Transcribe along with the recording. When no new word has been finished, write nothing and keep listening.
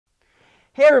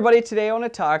Hey everybody, today I want to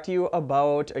talk to you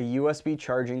about a USB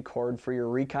charging cord for your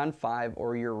Recon 5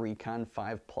 or your Recon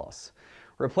 5 Plus.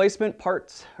 Replacement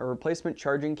parts or replacement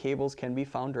charging cables can be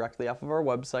found directly off of our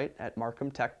website at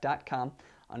marcumtech.com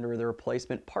under the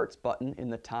replacement parts button in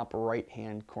the top right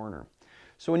hand corner.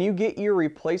 So when you get your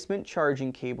replacement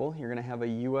charging cable, you're going to have a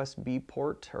USB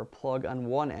port or plug on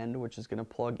one end, which is going to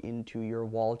plug into your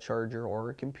wall charger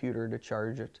or a computer to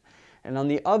charge it. And on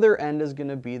the other end is going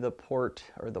to be the port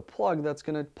or the plug that's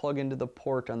going to plug into the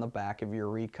port on the back of your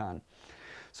Recon.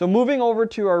 So moving over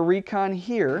to our Recon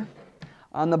here,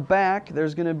 on the back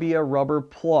there's going to be a rubber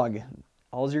plug.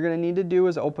 All you're going to need to do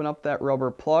is open up that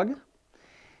rubber plug,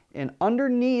 and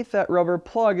underneath that rubber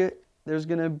plug there's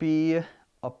going to be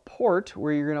a port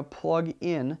where you're going to plug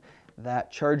in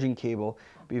that charging cable.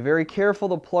 Be very careful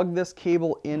to plug this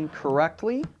cable in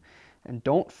correctly and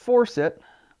don't force it,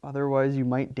 otherwise you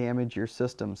might damage your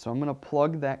system. So I'm going to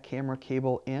plug that camera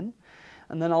cable in,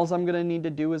 and then all I'm going to need to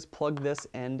do is plug this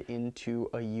end into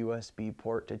a USB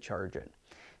port to charge it.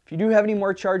 If you do have any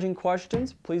more charging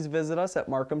questions, please visit us at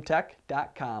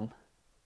marcumtech.com.